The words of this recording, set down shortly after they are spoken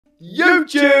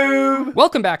YouTube!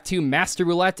 Welcome back to Master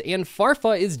Roulette, and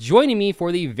Farfa is joining me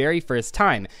for the very first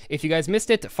time. If you guys missed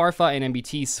it, Farfa and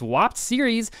MBT swapped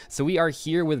series, so we are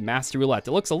here with Master Roulette.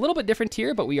 It looks a little bit different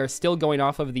here, but we are still going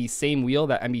off of the same wheel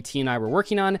that MBT and I were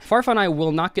working on. Farfa and I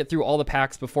will not get through all the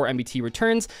packs before MBT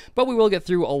returns, but we will get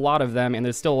through a lot of them, and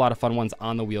there's still a lot of fun ones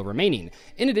on the wheel remaining.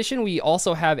 In addition, we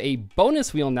also have a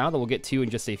bonus wheel now that we'll get to in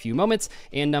just a few moments,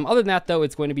 and other than that, though,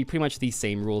 it's going to be pretty much the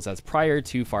same rules as prior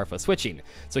to Farfa switching.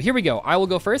 So here we go. I will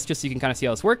go first, just so you can kind of see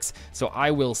how this works. So I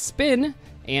will spin,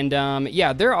 and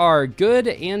yeah, there are good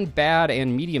and bad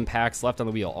and medium packs left on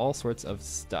the wheel. All sorts of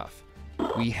stuff.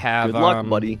 We have Good luck,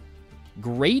 buddy.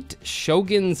 Great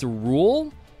Shogun's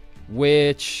Rule,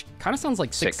 which kind of sounds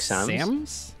like six Sams?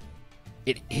 Sams.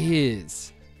 It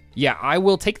is. Yeah, I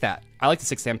will take that. I like the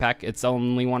 6 Sam pack. It's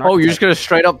only one archetype. Oh, you're just gonna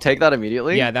straight up take that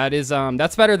immediately? Yeah, that is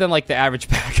that's better than like the average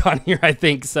pack on here, I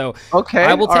think. So okay,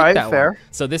 I will take that fair. one.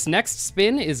 So this next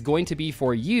spin is going to be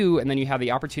for you, and then you have the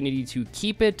opportunity to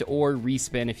keep it or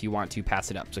respin if you want to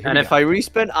pass it up. So here and if I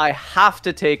respin, I have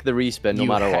to take the respin no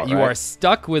matter what. You right? are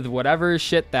stuck with whatever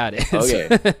shit that is.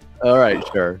 Okay. All right,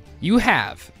 sure. You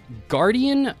have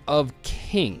Guardian of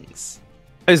Kings.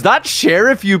 Is that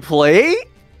sheriff you play?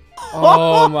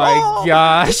 Oh my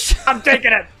gosh. I'm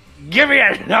taking it. Give me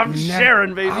it. I'm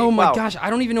sharing, baby. Oh my Wow. gosh. I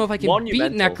don't even know if I can Monumental.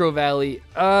 beat Necro Valley.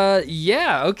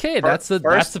 Yeah, okay. That's a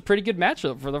pretty good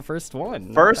matchup for the first one.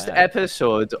 Not First bad.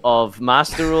 episode of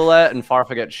Master Roulette and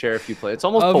Farfa gets sheriff you play. It's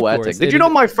almost Of poetic. course, Did you know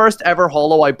my first ever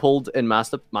holo I pulled in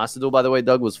Master Duel, by the way,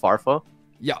 Doug, was Farfa?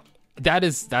 Yeah.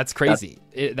 That's crazy.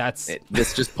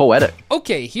 It's just poetic.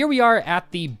 Okay, here we are at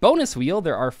the bonus wheel.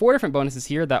 There are 4 different bonuses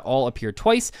here that all appear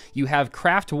twice. You have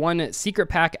Craft 1 Secret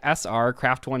Pack SR,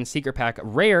 Craft 1 Secret Pack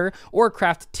Rare, or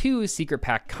Craft 2 Secret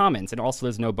Pack Commons. And also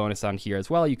there's no bonus on here as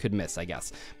well. You could miss, I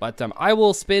guess. But I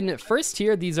will spin first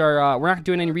here. These are, we're not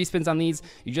doing any respins on these.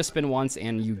 You just spin once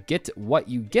and you get what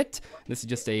you get. This is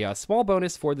just a small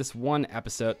bonus for this one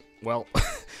episode. Well,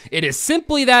 it is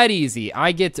simply that easy.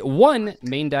 I get 1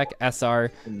 main deck SR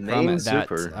from that.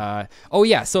 Super. Oh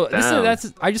yeah, so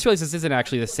I just realized this isn't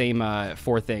actually the same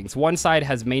 4 things. One side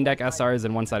has main deck SRs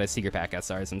and one side has secret pack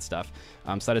SRs and stuff.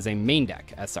 So that is a main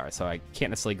deck SR. So I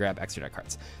can't necessarily grab extra deck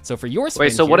cards. So for your spin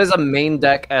Wait, so here, what is a main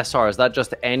deck SR? Is that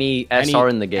just any SR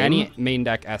in the game? Any main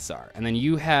deck SR, and then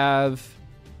you have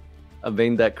a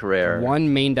main deck rare.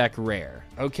 1 main deck rare.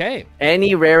 Okay.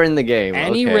 Any rare in the game.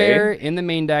 Any okay. rare in the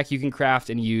main deck you can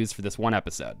craft and use for this one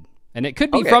episode. And it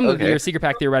could be from your secret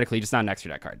pack theoretically, just not an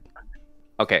extra deck card.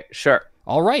 Okay, sure.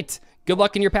 All right. Good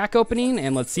luck in your pack opening,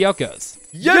 and let's see how it goes.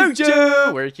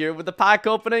 YouTube! We're here with the pack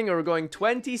opening, and we're going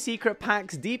 20 secret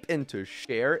packs deep into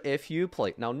Share If You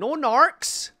Play. Now, no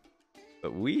narcs,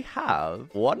 but we have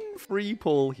 1 free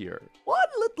pull here. 1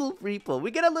 little free pull. We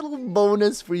get a little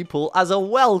bonus free pull as a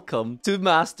welcome to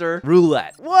Master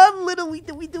Roulette.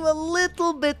 We do a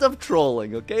little bit of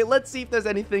trolling, okay? Let's see if there's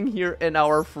anything here in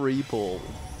our free pull.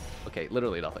 Okay,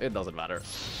 literally nothing. It doesn't matter.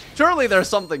 Surely there's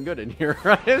something good in here,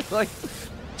 right? Like,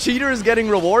 cheaters getting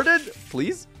rewarded?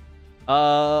 Please?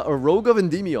 A Rogue of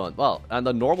Endymion. Well, and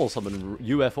a normal summon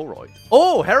UFO-roid.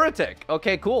 Oh, Heretic.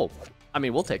 Okay, cool. I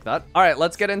mean, we'll take that. All right,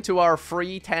 let's get into our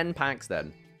free 10 packs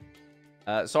then.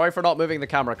 Sorry for not moving the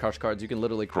camera crush cards. You can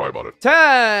literally cry about it.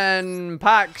 10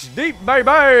 packs deep,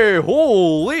 baby.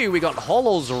 Holy, we got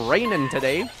holos raining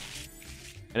today.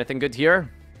 Anything good here?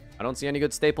 I don't see any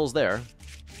good staples there.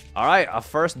 All right, a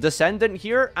first Descendant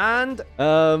here, and,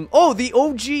 oh, the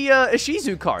OG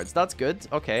Ishizu cards. That's good.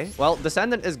 Okay, well,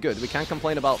 Descendant is good. We can't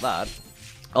complain about that.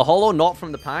 A holo not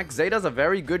from the pack. Zeta's a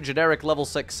very good generic level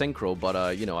 6 synchro,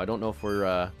 but, you know, I don't know if we're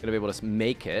gonna be able to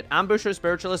make it. Ambusher,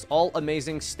 Spiritualist, all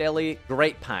amazing, Steli,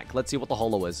 great pack. Let's see what the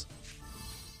holo is.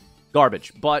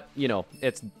 Garbage, but, you know,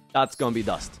 that's gonna be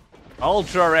dust.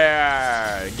 Ultra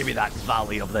rare! Give me that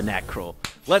Valley of the Necro.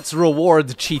 Let's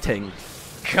reward cheating.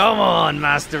 Come on,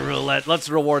 Master Roulette. Let's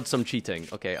reward some cheating.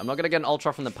 Okay, I'm not gonna get an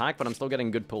Ultra from the pack, but I'm still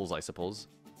getting good pulls, I suppose.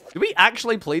 Do we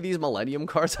actually play these Millennium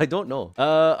cards? I don't know.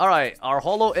 Alright. Our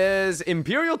holo is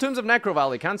Imperial Tombs of Necro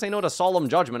Valley. Can't say no to Solemn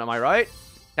Judgment, am I right?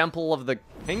 Temple of the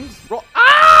Kings?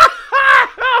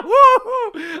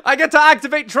 I get to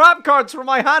activate trap cards from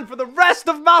my hand for the rest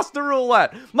of Master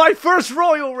Roulette. My first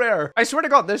Royal Rare. I swear to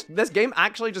God, this game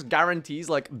actually just guarantees,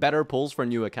 like, better pulls for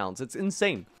new accounts. It's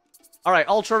insane. Alright,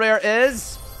 Ultra Rare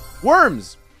is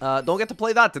Worms. Don't get to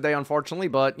play that today, unfortunately,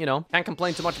 but, you know, can't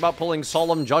complain too much about pulling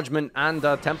Solemn Judgment and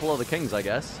Temple of the Kings, I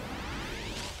guess.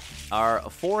 Our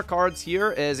 4 cards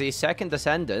here is a second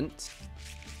Descendant.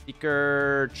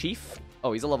 Seeker Chief.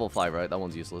 Oh, he's a level 5, right? That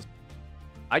one's useless.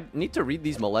 I need to read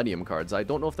these Millennium cards. I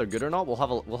don't know if they're good or not. We'll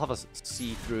have a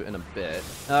see through in a bit.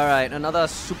 All right, another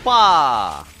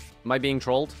Supa. Am I being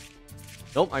trolled?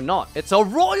 Nope, I'm not. It's a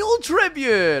Royal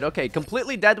Tribute! Okay,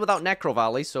 completely dead without Necro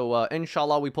Valley, so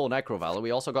inshallah we pull Necro Valley.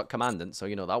 We also got Commandant, so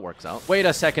you know that works out. Wait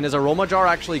a second, is Aroma Jar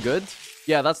actually good?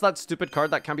 Yeah, that's that stupid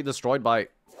card that can be destroyed by...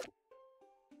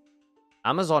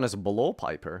 Amazoness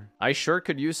Blowpiper. I sure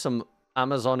could use some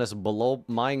Amazoness Blow...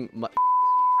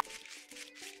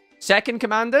 Second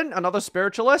Commandant, another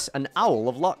Spiritualist, an Owl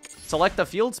of Luck. Select a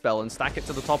field spell and stack it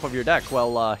to the top of your deck.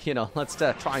 Well, you know, let's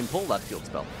try and pull that field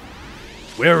spell.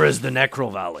 Where is the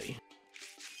Necro Valley?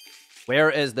 Where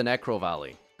is the Necro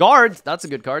Valley? Guard! That's a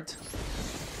good card.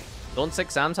 Don't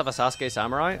 6 Sams have a Sasuke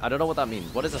Samurai? I don't know what that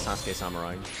means. What is a Sasuke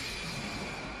Samurai?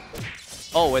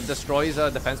 Oh, it destroys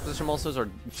defense position monsters or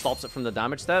stops it from the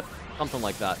damage step? Something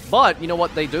like that. But, you know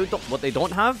what they do? What they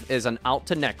don't have is an out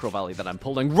to Necro Valley that I'm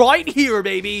pulling right here,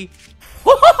 baby!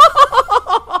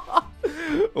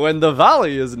 When the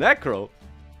Valley is Necro.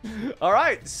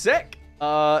 Alright, sick.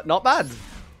 Not bad.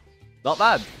 Not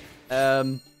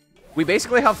bad. We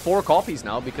basically have 4 copies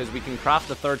now because we can craft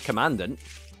the 3rd Commandant.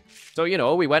 So, you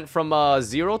know, we went from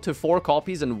 0 to 4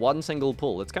 copies in 1 single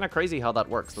pull. It's kind of crazy how that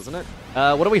works, doesn't it?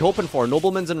 What are we hoping for?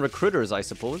 Noblemans and Recruiters, I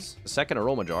suppose. 2nd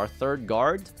Aroma Jar, 3rd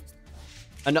Guard.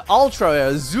 An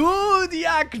Ultra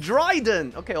Zodiac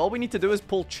Dryden. Okay, all we need to do is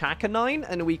pull Chakanine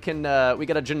and we can we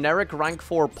get a generic rank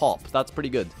 4 pop. That's pretty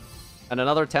good. And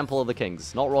another Temple of the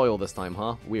Kings. Not royal this time,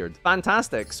 huh? Weird.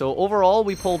 Fantastic. So overall,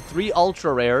 we pulled 3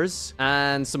 ultra rares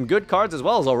and some good cards as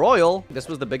well as a royal. This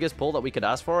was the biggest pull that we could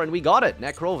ask for, and we got it.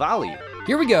 Necro Valley.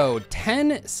 Here we go.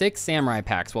 10 6 Samurai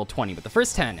packs. Well, 20, but the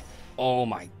first 10. Oh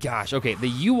my gosh. Okay, the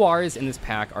URs in this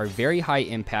pack are very high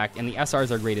impact, and the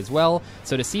SRs are great as well.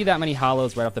 So to see that many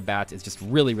holos right off the bat is just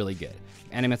really, really good.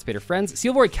 Emancipator Friends.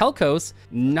 Sealvoid Kelkos,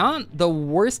 not the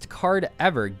worst card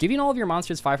ever. Giving all of your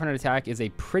monsters 500 attack is a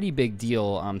pretty big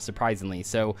deal, surprisingly.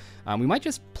 So we might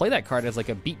just play that card as like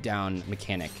a beatdown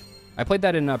mechanic. I played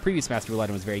that in a previous Master Roulette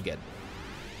and was very good.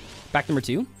 Pack number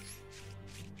 2.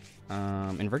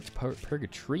 Invert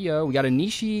Purgatrio. We got a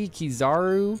Nishi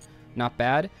Kizaru. Not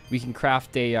bad. We can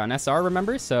craft an SR,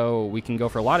 remember? So we can go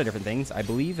for a lot of different things. I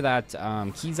believe that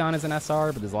Kizan is an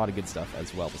SR, but there's a lot of good stuff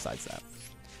as well besides that.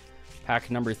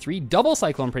 Pack number 3, Double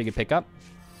Cyclone, pretty good pickup.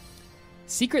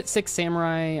 Secret 6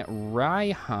 Samurai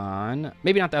Raihan.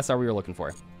 Maybe not the SR we were looking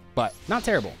for, but not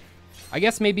terrible. I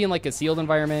guess maybe in like a sealed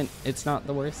environment, it's not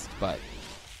the worst, but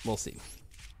we'll see.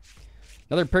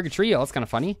 Another Purgatrio, that's kind of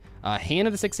funny. Hand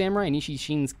of the 6 Samurai, Inishi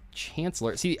Shin's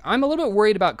Chancellor. See, I'm a little bit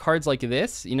worried about cards like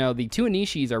this. You know, the 2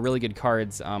 Inishis are really good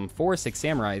cards for 6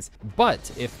 Samurais,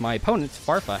 but if my opponent,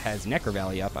 Farfa, has Necro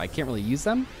Valley up, I can't really use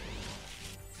them.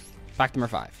 Pack number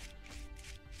 5.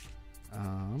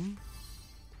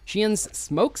 Shien's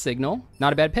Smoke Signal,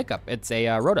 not a bad pickup. It's a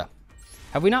Rhoda.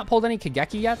 Have we not pulled any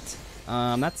Kageki yet?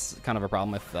 That's kind of a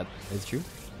problem if that is true.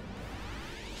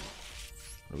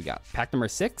 What do we got? Pack number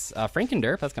 6,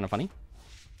 Frankenderp, that's kind of funny.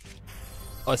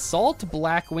 Assault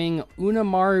Blackwing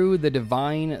Unamaru the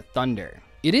Divine Thunder.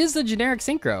 It is the generic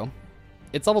Synchro.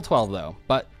 It's level 12 though,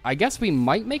 but I guess we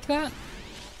might make that.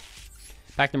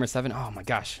 Pack number 7, oh my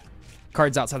gosh.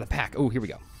 Cards outside the pack. Oh, here we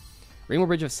go. Rainbow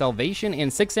Bridge of Salvation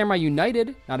and 6 Samurai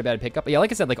United. Not a bad pickup. But yeah,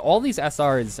 like I said, like all these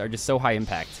SRs are just so high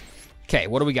impact. Okay,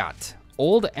 what do we got?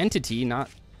 Old Entity, not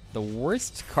the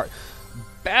worst card.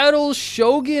 Battle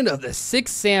Shogun of the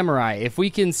 6 Samurai. If we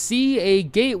can see a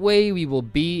gateway, we will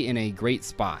be in a great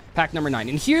spot. Pack number 9.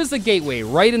 And here's the gateway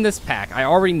right in this pack. I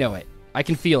already know it. I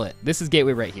can feel it. This is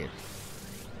gateway right here.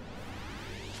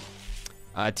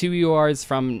 2 URs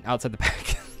from outside the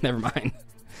pack. Never mind.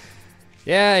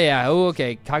 Yeah. Oh,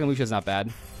 okay. Kagamusha's not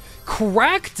bad.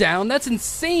 Crackdown? That's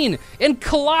insane. And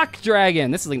Clock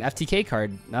Dragon. This is like an FTK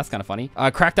card. That's kind of funny.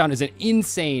 Crackdown is an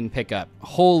insane pickup.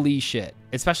 Holy shit.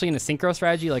 Especially in a synchro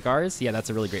strategy like ours. Yeah, that's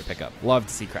a really great pickup. Love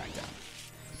to see Crackdown.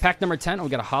 Pack number 10. We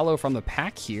got a holo from the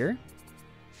pack here.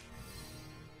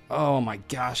 Oh my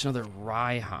gosh, another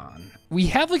Raihan. We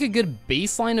have like a good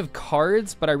baseline of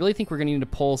cards, but I really think we're gonna need to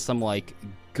pull some like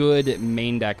good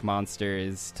main deck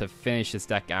monsters to finish this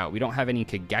deck out. We don't have any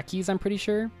Kagekis, I'm pretty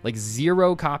sure. Like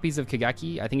 0 copies of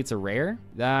Kageki. I think it's a rare.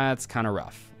 That's kind of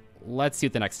rough. Let's see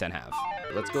what the next 10 have.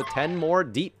 Let's go 10 more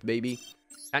deep, baby.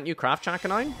 Can't you craft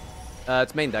Chakanine?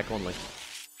 It's main deck only.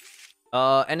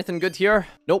 Anything good here?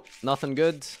 Nope, nothing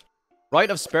good. Rite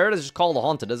of Spirit is just called the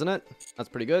Haunted, isn't it? That's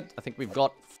pretty good. I think we've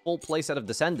got full playset of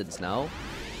Descendants now.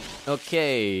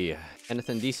 Okay,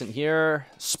 anything decent here?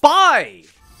 Spy!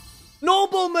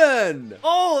 Nobleman!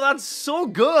 Oh, that's so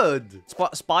good!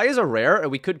 Spy is a rare, and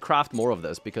we could craft more of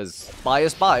this, because Spy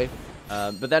is Spy.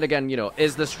 But then again, you know,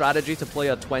 is the strategy to play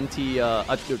a 20,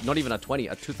 not even a 20,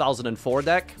 a 2004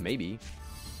 deck? Maybe.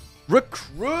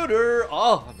 Recruiter!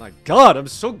 Oh my god, I'm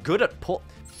so good at pull...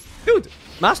 Dude,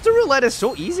 Master Roulette is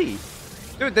so easy.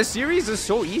 Dude, this series is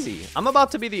so easy. I'm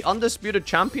about to be the undisputed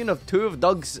champion of 2 of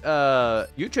Doug's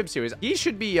YouTube series. He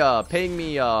should be paying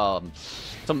me a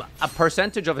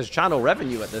percentage of his channel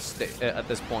revenue at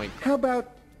this point. How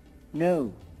about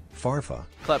no? Farfa.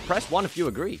 Press 1 if you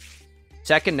agree.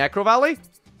 Second Necro Valley?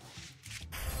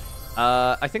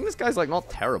 I think this guy's like not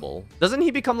terrible. Doesn't he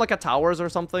become like a towers or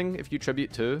something if you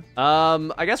tribute 2?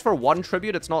 I guess for 1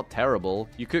 tribute it's not terrible.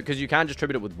 You could, because you can just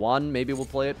tribute it with 1. Maybe we'll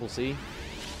play it. We'll see.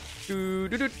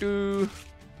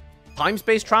 Time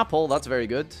space trap hole. That's very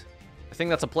good. I think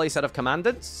that's a play set of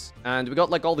commandants, and we got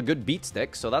like all the good beat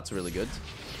sticks, so that's really good.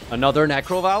 Another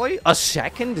Necro Valley. A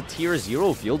second tier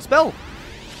 0 field spell.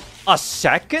 A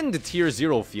second tier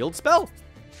 0 field spell.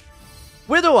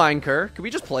 Widow Anchor. Can we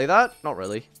just play that? Not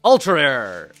really. Ultra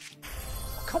Rare.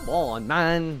 Oh, come on,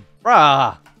 man.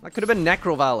 Bruh. That could have been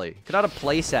Necro Valley. Could have had a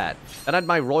playset. That had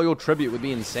my Royal Tribute would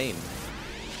be insane.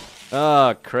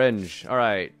 Cringe.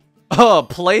 Alright.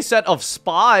 Playset of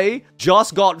Spy.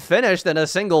 Just got finished in a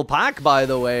single pack, by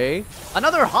the way.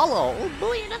 Another Hollow. Oh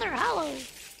boy, another Hollow.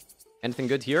 Anything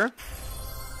good here?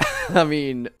 I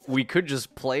mean, we could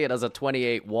just play it as a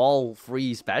 28 wall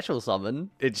free special summon.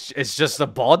 It's just a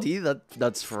body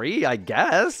that's free, I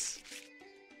guess.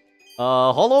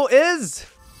 Hollow is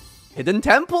Hidden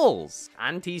Temples.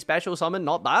 Anti-special summon,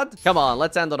 not bad. Come on,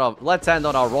 let's end on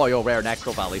our Royal Rare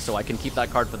Necro Valley so I can keep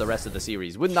that card for the rest of the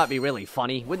series. Wouldn't that be really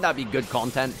funny? Wouldn't that be good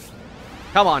content?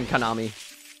 Come on, Konami.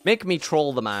 Make me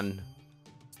troll the man.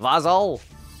 Vassal.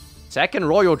 Second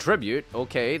Royal Tribute.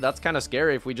 Okay, that's kind of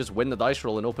scary if we just win the dice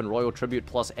roll and open Royal Tribute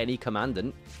plus any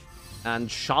commandant.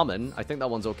 And Shaman. I think that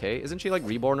one's okay. Isn't she like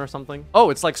Reborn or something?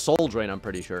 Oh, it's like Soul Drain, I'm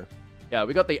pretty sure. Yeah,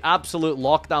 we got the absolute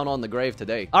lockdown on the grave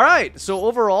today. All right, so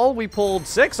overall, we pulled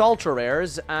 6 Ultra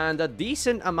Rares and a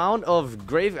decent amount of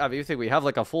grave... I mean, you think we have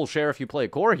like a full share if you play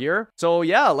core here. So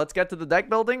yeah, let's get to the deck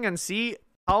building and see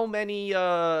how many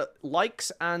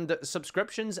likes and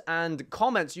subscriptions and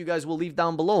comments you guys will leave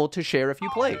down below to share if you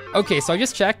play. Okay, so I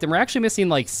just checked, and we're actually missing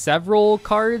like several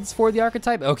cards for the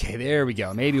archetype. Okay, there we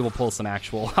go. Maybe we'll pull some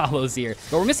actual hollows here.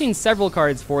 But we're missing several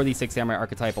cards for the 6 Samurai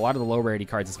archetype. A lot of the low rarity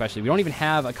cards, especially. We don't even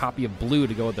have a copy of blue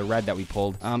to go with the red that we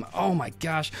pulled. Oh my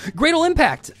gosh. Gradle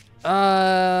Impact!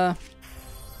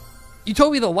 You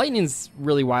told me the lightning's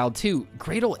really wild too.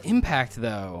 Gradle Impact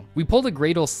though. We pulled a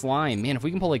Gradle Slime. Man, if we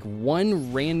can pull like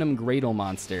 1 random Gradle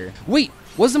monster. Wait,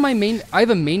 wasn't my main, I have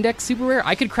a main deck super rare?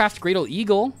 I could craft Gradle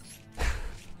Eagle.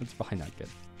 That's probably not good.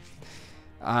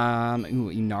 Ooh,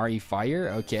 Inari Fire,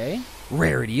 okay.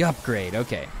 Rarity upgrade,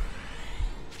 okay.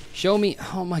 Show me,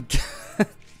 oh my God.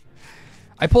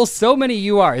 I pull so many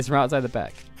URs from outside the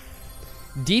pack.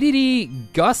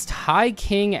 DDD Gust High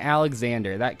King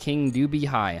Alexander. That king do be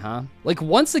high, huh? Like,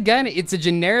 once again, it's a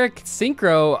generic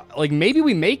synchro. Like, maybe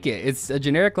we make it. It's a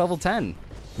generic level 10.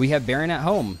 We have Baron at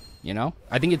home, you know?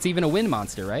 I think it's even a win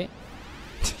monster, right?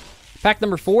 Pack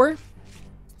number 4.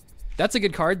 That's a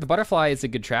good card. The butterfly is a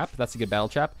good trap. That's a good battle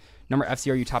trap. Number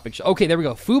FCRU topic. Okay, there we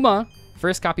go. Fuma.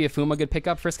 First copy of Fuma, good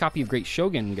pickup. First copy of Great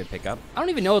Shogun, good pickup. I don't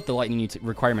even know what the lightning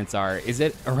requirements are. Is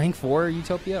it a rank 4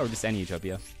 Utopia or just any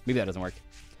Utopia? Maybe that doesn't work.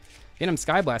 Phantom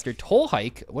Skyblaster, Toll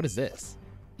Hike. What is this?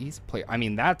 I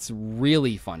mean, that's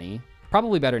really funny.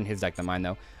 Probably better in his deck than mine,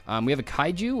 though. We have a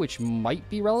Kaiju, which might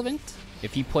be relevant.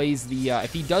 If he plays the,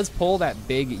 if he does pull that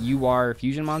big UR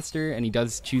fusion monster and he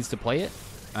does choose to play it,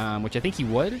 which I think he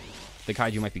would, the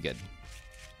Kaiju might be good.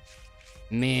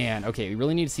 Man, okay, we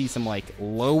really need to see some, like,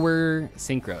 lower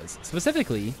synchros.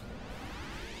 Specifically,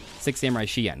 6 Samurai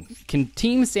Shien. Can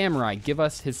Team Samurai give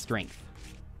us his strength?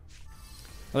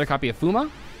 Another copy of Fuma.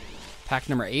 Pack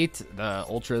number 8, the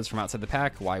Ultras from outside the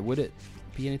pack. Why would it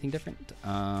be anything different?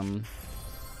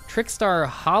 Trickstar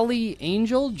Holly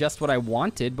Angel, just what I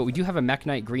wanted, but we do have a Mech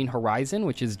Knight Green Horizon,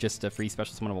 which is just a free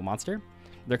special summonable monster.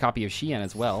 Another copy of Shien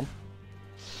as well.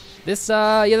 This,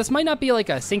 yeah, this might not be like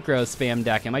a synchro spam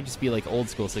deck. It might just be like old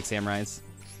school 6 Samurais.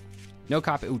 No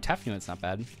copy. Ooh, Tefnut, it's not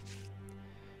bad.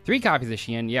 3 copies of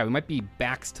Shien. Yeah, we might be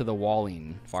backs to the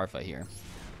walling Farfa here.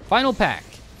 Final pack.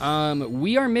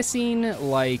 We are missing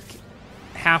like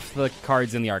half the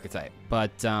cards in the archetype,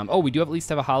 but oh, we do at least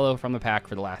have a holo from the pack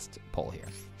for the last pull here.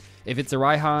 If it's a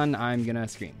Raihan, I'm gonna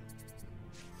scream.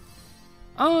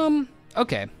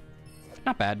 Okay,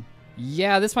 not bad.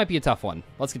 Yeah, this might be a tough one.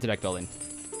 Let's get to deck building.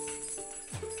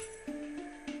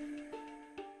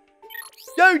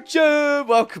 YouTube!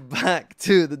 Welcome back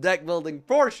to the deck building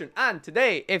portion. And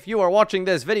today, if you are watching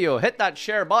this video, hit that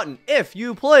share button if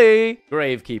you play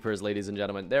Gravekeepers, ladies and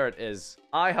gentlemen. There it is.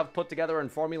 I have put together and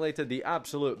formulated the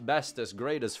absolute bestest,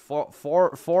 greatest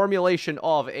formulation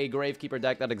of a Gravekeeper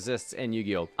deck that exists in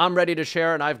Yu-Gi-Oh! I'm ready to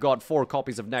share, and I've got 4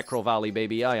 copies of Necro Valley,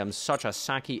 baby. I am such a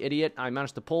Saki idiot. I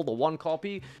managed to pull the 1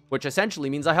 copy, which essentially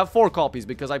means I have 4 copies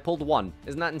because I pulled 1.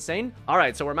 Isn't that insane?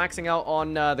 Alright, so we're maxing out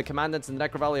on the Commandants in the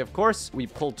Necro Valley, of course. We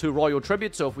pulled 2 Royal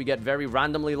Tribute, so if we get very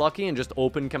randomly lucky and just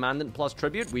open Commandant plus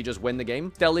Tribute, we just win the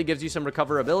game. Stealthy gives you some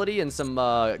recoverability and some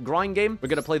grind game. We're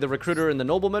gonna play the Recruiter and the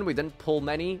Nobleman. We didn't pull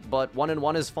many, but 1 and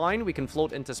 1 is fine. We can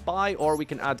float into Spy, or we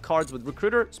can add cards with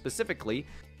Recruiter, specifically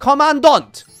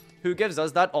Commandant, who gives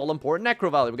us that all-important Necro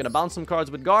Valley. We're gonna bounce some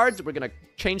cards with Guards. We're gonna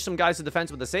change some guys to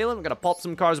defense with Assailant. We're gonna pop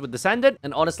some cards with Descendant.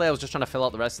 And honestly, I was just trying to fill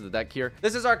out the rest of the deck here.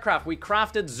 This is our craft. We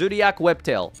crafted Zodiac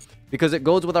Whiptail because it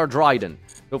goes with our Dryden.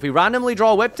 So if we randomly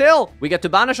draw Whiptail, we get to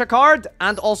banish a card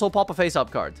and also pop a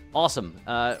face-up card. Awesome.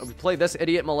 We play this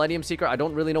idiot Millennium Seeker. I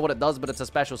don't really know what it does, but it's a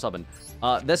special summon.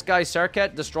 This guy's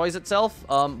Circuit destroys itself,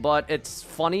 but it's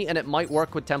funny and it might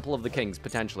work with Temple of the Kings,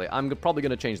 potentially. I'm probably going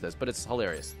to change this, but it's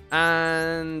hilarious.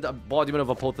 And Embodiment of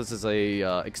Apophis is a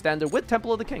extender with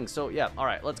Temple of the Kings. So yeah, all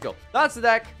right, let's go. That's the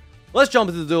deck. Let's jump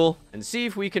into the duel and see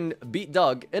if we can beat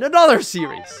Doug in another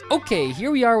series. Okay,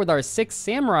 here we are with our 6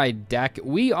 Samurai deck.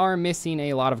 We are missing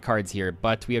a lot of cards here,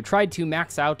 but we have tried to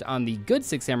max out on the good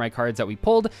 6 Samurai cards that we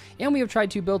pulled, and we have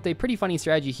tried to build a pretty funny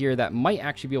strategy here that might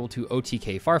actually be able to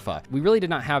OTK Farfa. We really did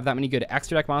not have that many good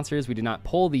extra deck monsters. We did not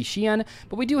pull the Xian,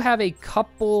 but we do have a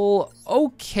couple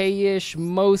okay-ish,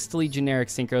 mostly generic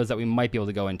synchros that we might be able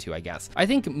to go into, I guess. I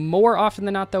think more often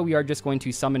than not, though, we are just going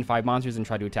to summon 5 monsters and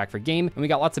try to attack for game, and we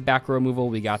got lots of back row removal.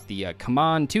 We got the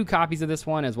Kaman, 2 copies of this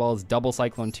one, as well as double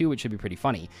Cyclone 2, which should be pretty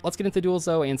funny. Let's get into duels,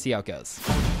 though, and see how it goes.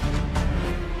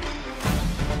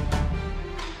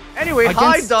 Anyway,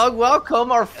 hi, Doug.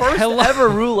 Welcome. Our first ever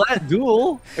roulette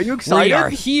duel. Are you excited? We are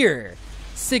here.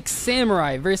 6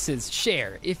 Samurai versus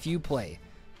Share, if you play.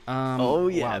 Oh,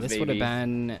 yeah, wow, this would have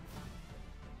been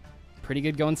pretty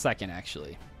good going second,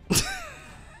 actually.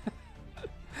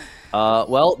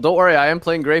 Well, don't worry. I am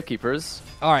playing Gravekeepers.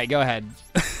 All right, go ahead.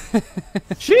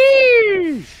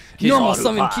 Sheesh! Normal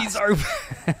summon Kizaru.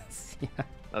 Yeah.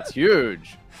 That's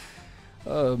huge.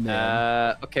 Oh,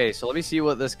 man. Okay, so let me see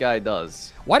what this guy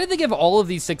does. Why did they give all of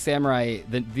these 6 Samurai,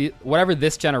 whatever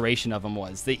this generation of them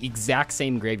was, the exact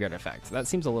same graveyard effect? That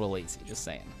seems a little lazy, just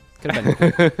saying. Could have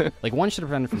been cool. Like, one should have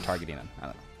prevented from targeting them. I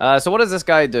don't know. So what does this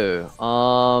guy do?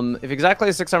 If exactly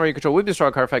a 6 Samurai you control would destroy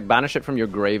a card effect, banish it from your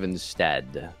grave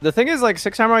instead. The thing is, like,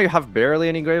 6 Samurai, you have barely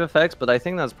any grave effects, but I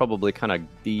think that's probably kind of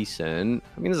decent.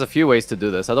 I mean, there's a few ways to do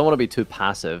this. I don't want to be too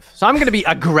passive. So I'm going to be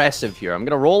aggressive here. I'm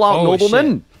going to roll out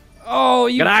Nobleman. Shit. Oh,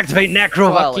 you gonna activate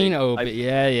Necro Valley.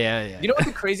 Yeah. You know what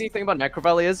the crazy thing about Necro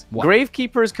Valley is? What?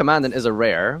 Gravekeeper's Commandant is a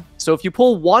rare. So if you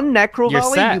pull 1 Necro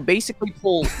Valley, you basically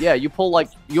pull,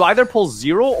 you either pull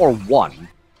 0 or 1.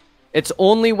 It's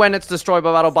only when it's destroyed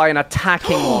by battle by an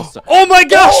attacking monster. Oh my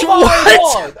gosh, what?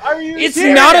 God, are you it's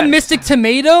serious? Not a Mystic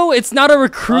Tomato. It's not a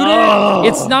Recruiter. Oh.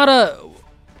 It's not a...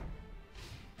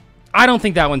 I don't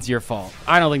think that one's your fault.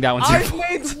 I don't think that one's your fault.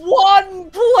 I made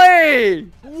 1 play!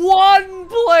 1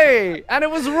 play! And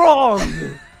it was wrong!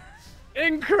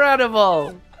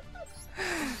 Incredible!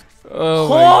 Oh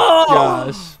my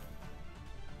gosh.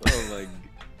 Oh my...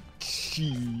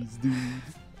 Jeez, dude.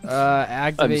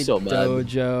 Activate so mad.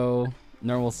 Dojo,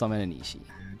 normal summon Anishi.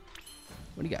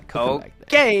 What do you got cooking back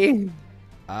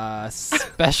there?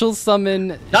 Special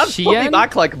summon That's Xian? put me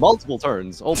back like multiple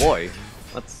turns. Oh boy.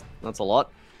 That's a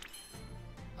lot.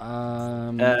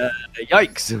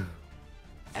 Yikes.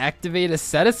 Activate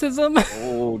Asceticism?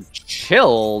 Oh,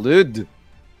 chill, dude.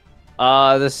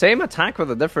 The same attack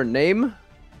with a different name?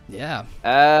 Yeah.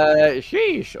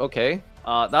 Sheesh. Okay.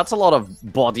 That's a lot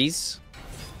of bodies.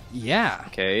 Yeah.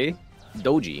 Okay.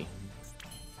 Doji.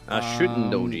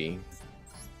 Shooting Doji.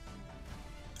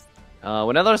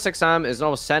 Whenever 6 Sam is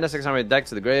normal, send a 6 Sam deck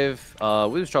to the grave.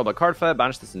 We destroy by card flip,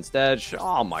 banish this instead.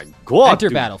 Oh my god. Enter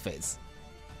battle phase.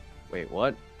 Wait,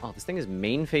 what? Oh, this thing is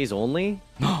main phase only?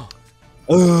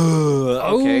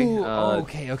 Okay.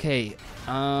 Okay.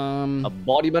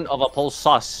 Embodiment of a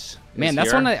Pulsus. Man,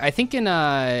 that's one I think in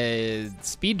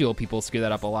Speed Duel people screw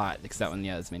that up a lot because that one,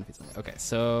 yeah, is main phase only. Okay,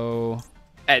 so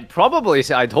it probably,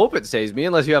 I'd hope it saves me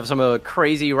unless you have some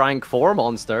crazy rank 4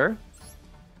 monster.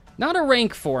 Not a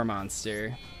rank 4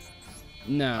 monster.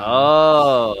 No.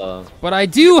 Oh. But I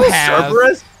do have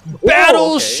Cerberus?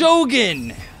 Battle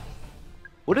Shogun.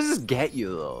 What does this get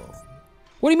you, though?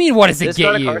 What do you mean, what does it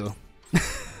get you?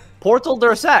 Portal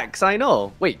Dursex, I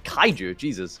know. Wait, Kaiju,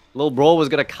 Jesus. Little bro was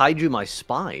gonna Kaiju my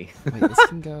spy. Wait, this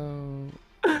can go...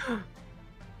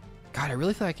 God, I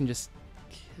really thought I can just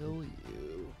kill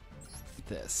you.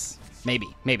 This. Maybe.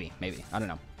 I don't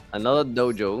know. Another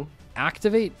dojo.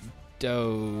 Activate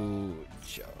dojo.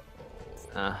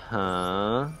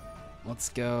 Uh-huh. Let's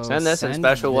go. Send this and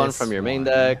special one from your main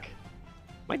deck.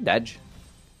 Am I dead?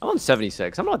 I'm on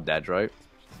 76. I'm not dead, right?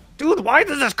 Dude, why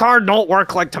does this card not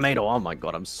work like tomato? Oh my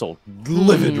god, I'm so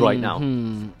livid right now.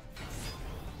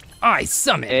 I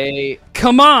summon.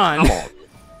 Come Come on.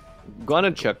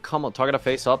 Gonna check. Come on, target a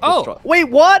face up. Oh. Destroy. Wait,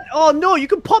 what? Oh no, you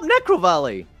can pop Necro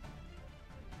Valley.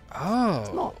 Oh.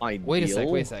 It's not ideal.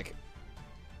 Wait a sec.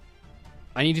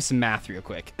 I need to do some math real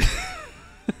quick.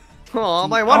 Oh,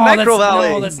 my one Necro Valley.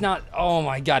 No, that's not. Oh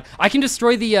my god. I can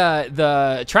destroy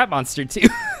the trap monster too.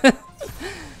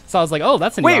 So I was like, oh,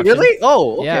 that's a new option. Really?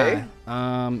 Oh, okay.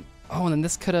 Yeah. Oh, and then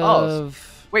this could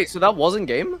have. Wait, so that wasn't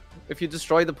game? If you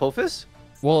destroy the Pophis?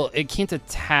 Well, it can't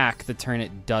attack the turn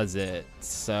it does it.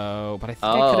 So, but I think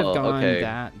I could have gone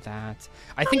that.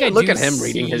 I think I look do at him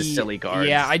reading his silly cards.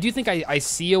 Yeah, I do think I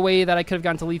see a way that I could have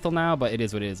gone to lethal now, but it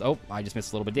is what it is. Oh, I just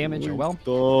missed a little bit of damage. Oh well.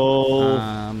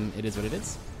 It is what it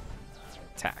is.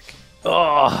 Attack.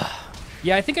 Oh.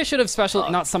 Yeah, I think I should have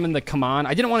not summoned the come on.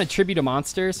 I didn't want to tribute a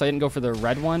monster, so I didn't go for the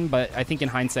red one, but I think in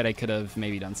hindsight I could have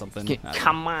maybe done something.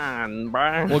 Come on,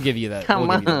 bro. We'll give you that. We'll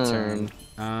give you that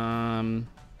turn.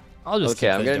 I'll just okay,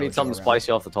 I'm gonna need something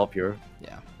spicy off the top here.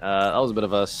 Yeah. That was a bit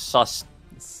of a sus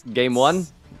game one.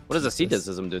 What does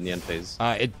asceticism do in the end phase?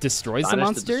 It destroys the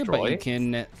monster, but you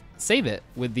can save it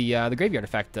with the graveyard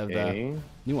effect of the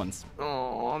new ones.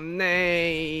 Oh,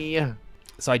 nay.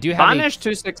 So I do have banish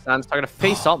 2/6 hands, target a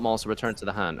face-up monster, return to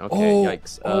the hand. Okay,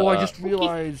 yikes. I just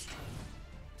realized.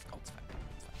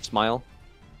 Smile.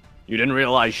 You didn't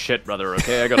realize shit, brother,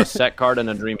 okay? I got a set card and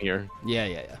a dream here.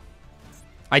 Yeah.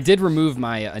 I did remove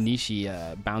my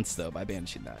Anishi bounce, though, by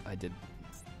banishing that. I did.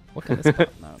 What can this pop?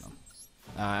 I don't know.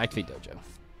 Activate Dojo.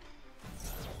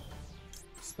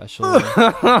 Special.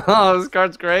 This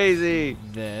card's crazy.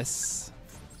 This.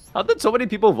 How did so many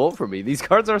people vote for me? These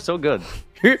cards are so good.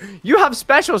 You have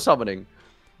special summoning.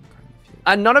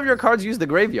 And none of your cards use the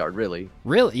graveyard, really.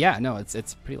 Really? Yeah, no,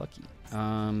 it's pretty lucky. Yeah,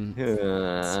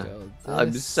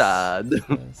 I'm this, sad.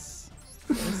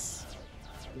 This.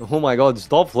 Oh my god,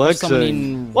 stop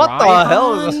flexing. What the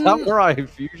hell is a Samurai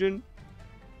Fusion?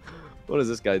 What does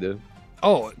this guy do?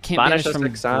 Oh, can't banish from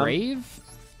exam. grave?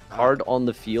 Card on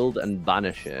the field and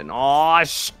banish it. Oh,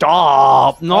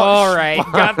 stop! No. All right,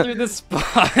 got through the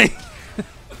spine.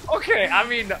 Okay, I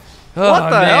mean, what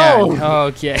the hell?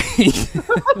 Okay.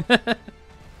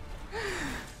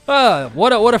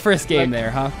 What a first game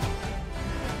there, huh?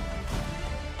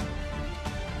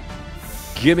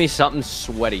 Give me something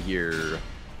sweaty here.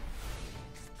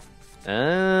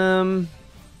 Yeah,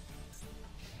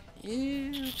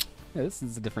 this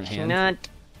is a different hand.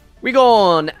 We go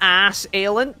on Ass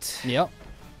Ailent. Yep.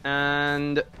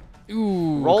 And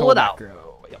ooh, roll it out.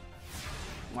 Yep.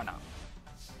 Why not?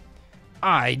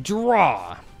 I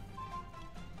draw.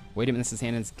 Wait a minute, this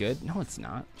hand is good? No, it's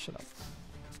not. Shut up.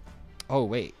 Oh,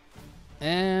 wait.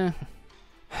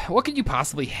 What could you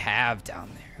possibly have down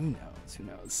there? Who knows? Who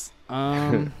knows?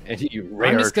 Any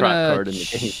rare trap card in the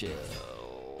game.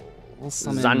 We'll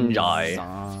summon Zanjai.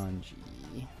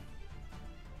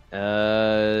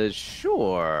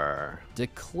 Sure.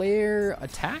 Declare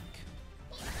attack?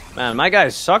 Man, my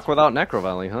guys suck without Necro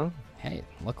Valley, huh? Hey,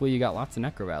 luckily you got lots of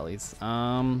Necro Valleys.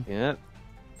 Yeah.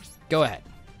 Go ahead.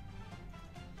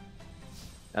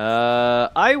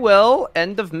 I will,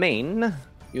 end of main,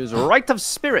 use Rite of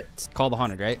Spirit. Call the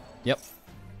Haunted, right? Yep.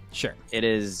 Sure. It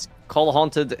is Call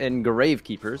Haunted and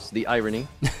Gravekeepers, the irony.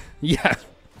 Yeah.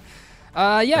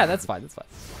 Yeah, that's fine, that's fine.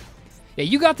 Yeah,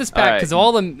 you got this back because of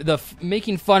all the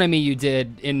making fun of me you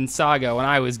did in Saga when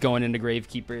I was going into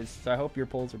Gravekeepers. So I hope your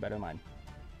pulls are better than mine.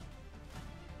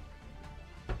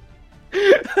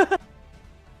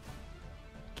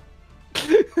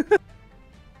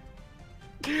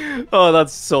 Oh,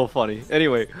 that's so funny.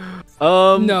 Anyway,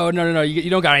 No. You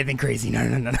don't got anything crazy.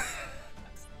 No.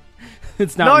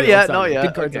 It's not. Not real. yet. It's Not real. yet.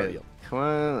 Good cards Okay. are real. Come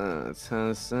on.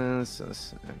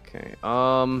 Okay.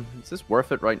 Is this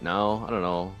worth it right now? I don't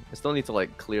know. I still need to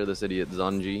like clear this idiot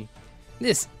Zanji.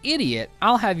 This idiot,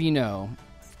 I'll have you know,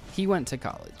 he went to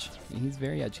college. He's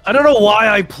very educated. I don't know why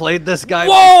I played this guy.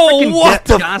 Whoa! What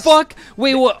the fuck?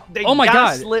 Wait, what? Oh my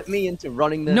god! Slit me into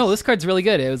running this. No, this card's really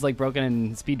good. It was like broken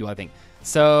in speed duel, I think.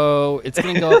 So it's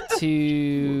gonna go up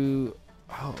to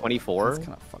 24. That's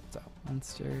kind of fucked up.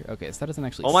 Monster. Okay, so that doesn't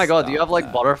actually. Oh my god! Do you stop have like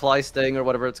that. butterfly sting or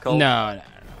whatever it's called? No.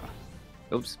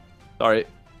 Oops. Sorry.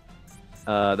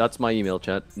 That's my email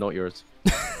chat, not yours.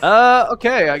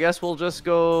 Okay. I guess we'll just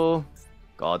go.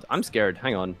 God, I'm scared.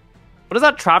 Hang on. What is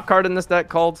that trap card in this deck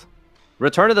called?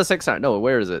 Return of the 6 No,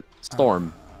 where is it?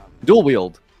 Storm. Dual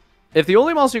wield. If the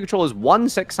only monster you control is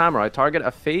 1/6 samurai, target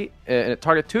a fate,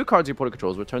 target 2 cards your opponent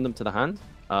controls, return them to the hand.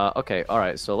 Okay,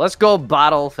 alright, so let's go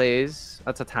battle phase.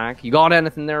 Let's attack. You got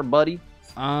anything there, buddy?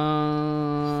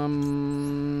 Oh,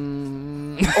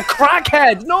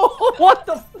 crackhead! No! What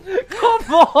the?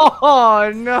 Come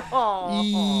on! No! Oh,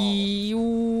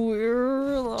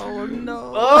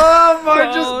 no. Oh,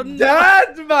 I'm Oh, just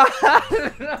dead, man!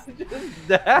 I'm just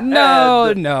dead.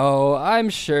 No, I'm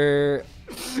sure.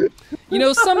 You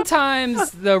know,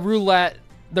 sometimes the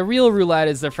real roulette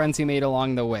is the friends you made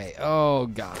along the way. Oh,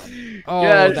 God. Oh,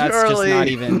 yeah, that's surely. just not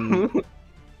even...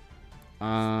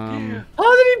 How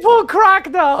did he pull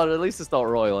crack down? At least it's not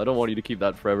royal. I don't want you to keep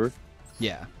that forever.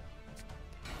 Yeah.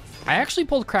 I actually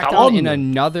pulled crackdown in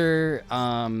another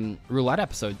roulette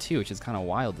episode too, which is kind of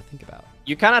wild to think about.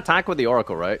 You can attack with the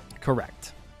oracle, right?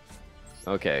 Correct.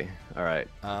 Okay. All right.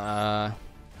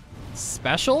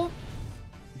 Special?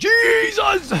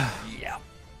 Jesus! Yeah.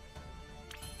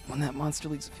 When that monster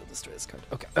leaves the field, destroy this card.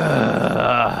 Okay.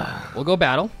 We'll go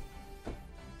battle.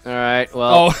 All right.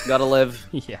 Well, Oh. gotta live.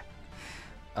 Yeah.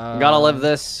 Gotta live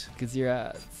this. Because you're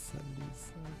at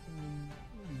 77.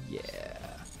 Yeah.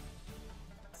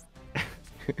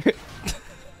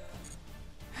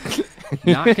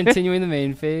 Not continuing the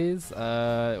main phase.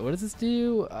 What does this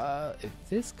do? If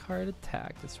this card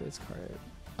attack, destroys card.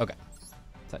 Okay.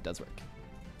 So that does work.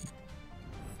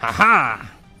 Haha!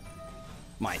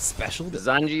 My special.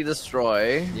 Zanji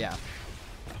destroy. Yeah.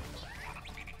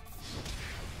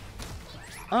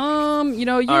 You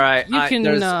know, you can you can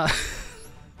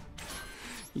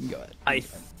go ahead. I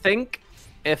think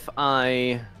if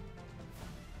I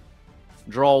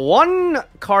draw 1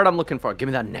 card I'm looking for, give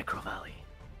me that Necro Valley.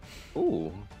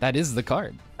 Ooh. That is the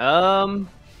card.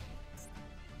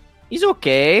 He's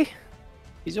okay.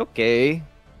 He's okay.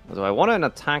 So I want an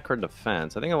attack or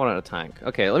defense. I think I want an attack.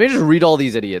 Okay, let me just read all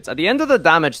these idiots. At the end of the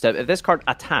damage step, if this card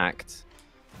attacked,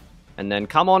 and then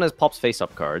come on as Pop's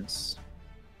face-up cards.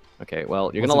 Okay, well,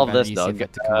 you're gonna love this, Doug.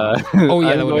 Oh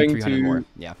yeah, that would be 300 more.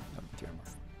 Yeah, 300 more.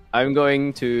 I'm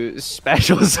going to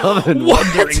special summon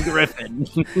Wandering Griffin.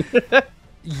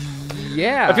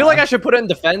 Yeah. I feel like I should put it in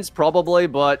defense, probably,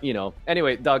 but, you know.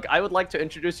 Anyway, Doug, I would like to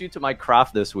introduce you to my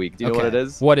craft this week. Do you know what it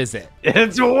is? What is it?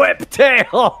 It's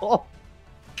Whiptail!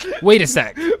 Wait a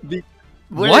sec. Wait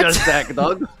What? a sec,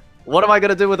 Doug. What am I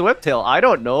gonna do with Whiptail? I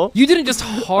don't know. You didn't just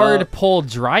hard pull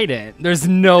Trident. There's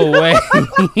no way.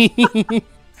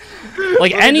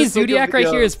 Like, any Zodiac right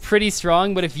here is pretty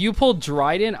strong, but if you pull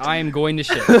Trident, I am going to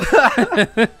shit.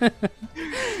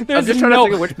 There's just trying to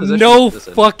think of which position no this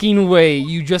is. fucking way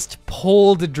you just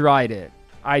pulled Trident.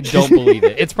 I don't believe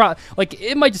it. It's probably, like,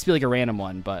 it might just be like a random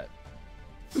one, but...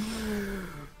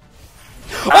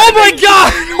 Oh my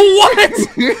god!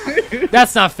 What?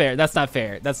 That's not fair. That's not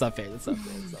fair. That's not fair. That's not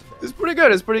fair. That's not fair. It's pretty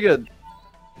good. It's pretty good.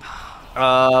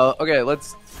 Okay,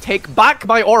 let's take back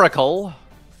my Oracle.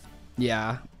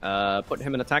 Yeah. Put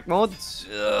him in attack mode.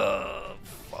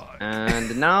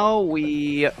 And now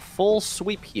we full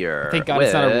sweep here. Thank God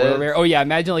it's not a royal rare. Oh yeah,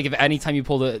 imagine like if any time you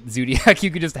pulled a Zodiac,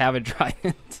 you could just have a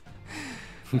Trident.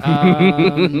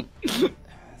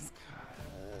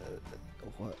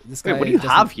 This guy Wait, what do you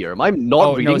have here? Am I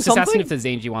not reading it's just something? asking if the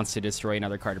Zanji wants to destroy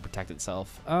another card to protect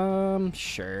itself.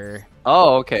 Sure.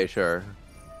 Oh, okay, sure.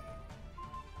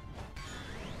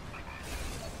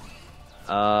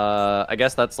 I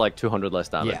guess that's like 200 less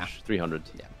damage. Yeah. 300.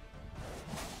 Yeah.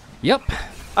 Yep.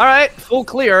 All right, full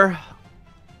clear.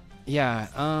 Yeah.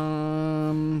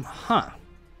 Huh.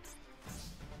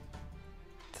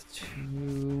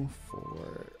 2,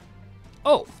 4.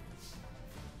 Oh.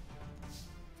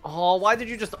 Oh, why did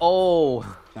you just? Oh.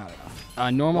 I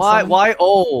don't know. Normal. Why? summon? Why?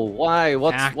 Oh, why?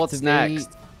 What's Activate. next?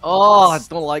 Oh, I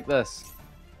don't like this.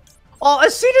 Oh,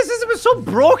 a seeded system is so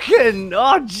broken.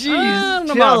 Oh, jeez. I don't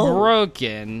know about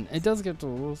broken. It does get to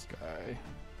this guy.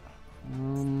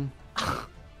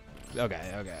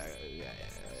 Okay.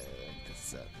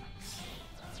 That's it.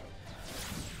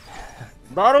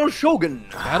 Battle Shogun.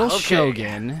 Battle Okay.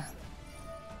 Shogun.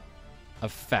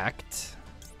 Effect.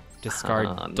 Discard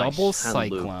Nice double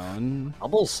hand loop. cyclone.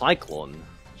 Double Cyclone.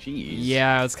 Jeez.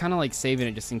 Yeah, it's kind of like saving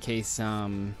it just in case. You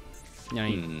know,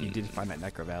 you did find that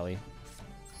Necro Valley.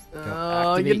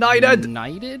 Activate United.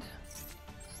 United.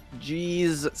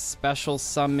 Jeez. Special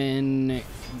summon.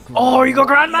 Oh, you go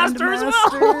Grandmaster as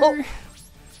well.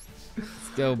 Let's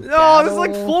go. No, this is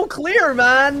like full clear,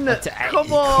 man.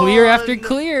 Come on. Clear after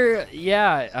clear.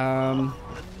 Yeah.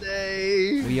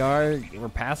 Day. We're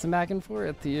passing back and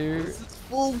forth here. This is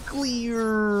full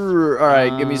clear. All right,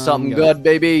 give me something go. good,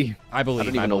 baby. I believe. I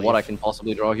don't even know what I can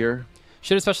possibly draw here.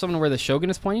 Should have special summon where the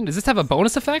Shogun is pointing. Does this have a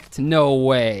bonus effect? No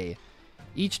way.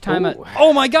 Each time. Ooh.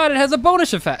 Oh my god! It has a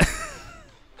bonus effect.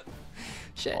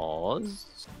 Shit.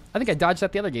 Pause. I think I dodged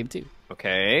that the other game too.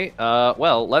 Okay,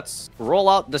 well, let's roll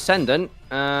out Descendant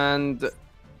and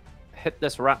hit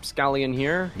this Rapscallion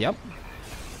here. Yep.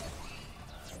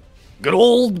 Good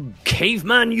old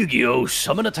caveman Yu-Gi-Oh!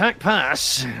 Summon attack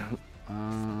pass.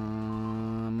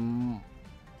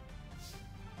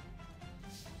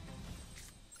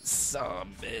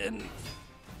 Summon.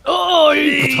 Oh,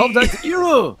 top deck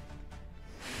hero.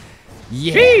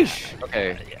 Yeah. Sheesh.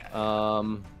 Okay.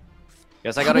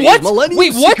 Guess I gotta What? use Millennium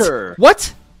Wait, what? Seeker.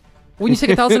 What? When you take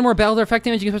 1,000 more battle or effect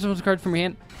damage, you can special card from your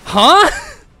hand. Huh?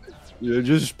 Yeah,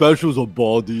 just specials a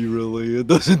body, really. It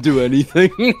doesn't do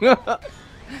anything.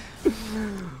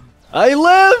 I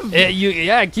live!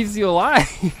 It keeps you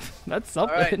alive. That's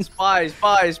something. Alright,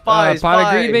 spy. Pot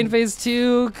of Greed main phase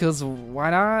 2, because why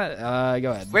not?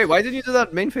 Go ahead. Wait, why didn't you do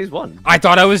that main phase 1? I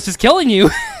thought I was just killing you.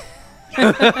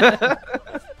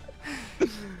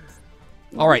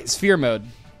 Alright, sphere mode.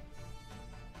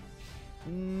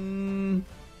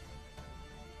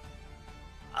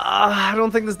 I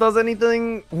don't think this does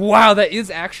anything. Wow, that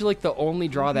is actually like the only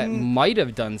draw that might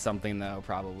have done something, though,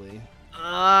 probably.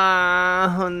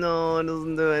 No, it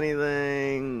doesn't do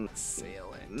anything.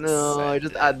 No, I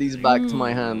just add these back to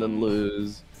my hand and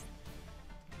lose.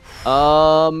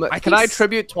 Can I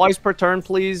tribute twice per turn,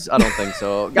 please? I don't think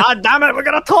so. God damn it, we're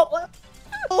gonna top left.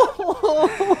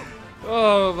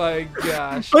 Oh my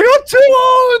gosh. I got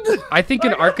too old! I think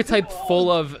an archetype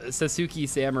full of Sasuke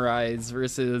samurais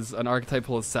versus an archetype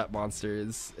full of set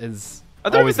monsters is. I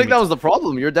don't even think that was the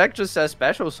problem. Your deck just says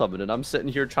special summon, and I'm sitting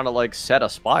here trying to like set a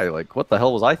spy. Like, what the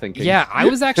hell was I thinking? Yeah, I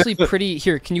was actually pretty.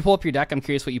 Here, can you pull up your deck? I'm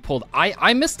curious what you pulled.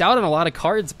 I missed out on a lot of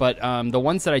cards, but the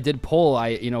ones that I did pull,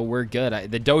 were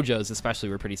good. The dojos especially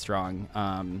were pretty strong.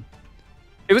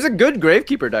 It was a good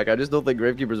Gravekeeper deck. I just don't think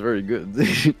Gravekeeper is very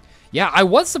good. Yeah, I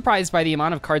was surprised by the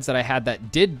amount of cards that I had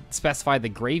that did specify the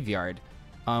graveyard.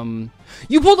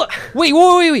 You pulled a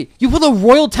wait! You pulled a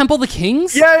Royal Temple of the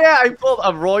Kings? Yeah, I pulled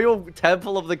a Royal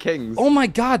Temple of the Kings. Oh my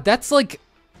god, that's like,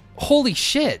 holy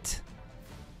shit!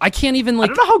 I can't even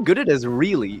like. I don't know how good it is,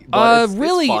 really. But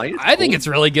really, it's fine. I think it's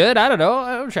really good. I don't know.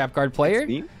 I'm a trap card player.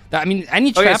 I mean,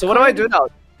 any trap. Okay, so what do card? I do now?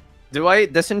 Do I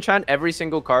disenchant every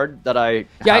single card that I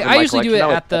have in I my usually do it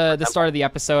collection at the start of the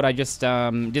episode. I just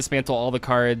dismantle all the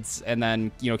cards and then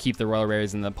keep the royal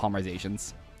rares and the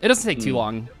polymerizations. It doesn't take too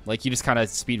long. Like, you just kind of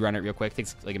speed run it real quick. It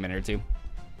takes like a minute or two.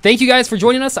 Thank you guys for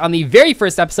joining us on the very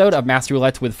first episode of Master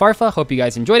Roulette with Farfa. Hope you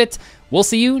guys enjoyed it. We'll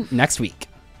see you next week.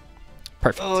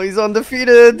 Perfect. Oh, he's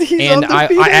undefeated. He's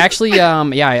undefeated. I actually,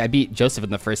 I beat Joseph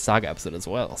in the first saga episode as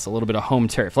well. So a little bit of home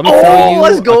turf. Let me throw you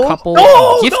let's go. a couple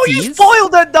No, gifties. you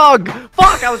spoiled that dog.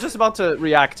 Fuck, I was just about to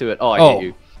react to it. Oh, I hate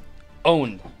you.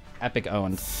 Owned. Epic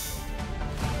owned.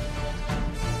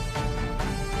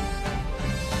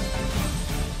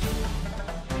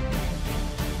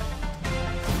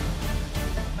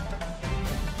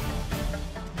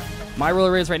 My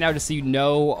roller rares right now, just so you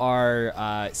know,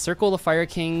 are Circle of the Fire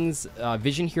Kings,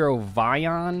 Vision Hero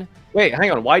Vion. Wait,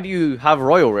 hang on. Why do you have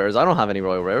royal rares? I don't have any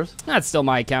royal rares. That's still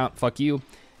my account. Fuck you.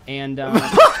 And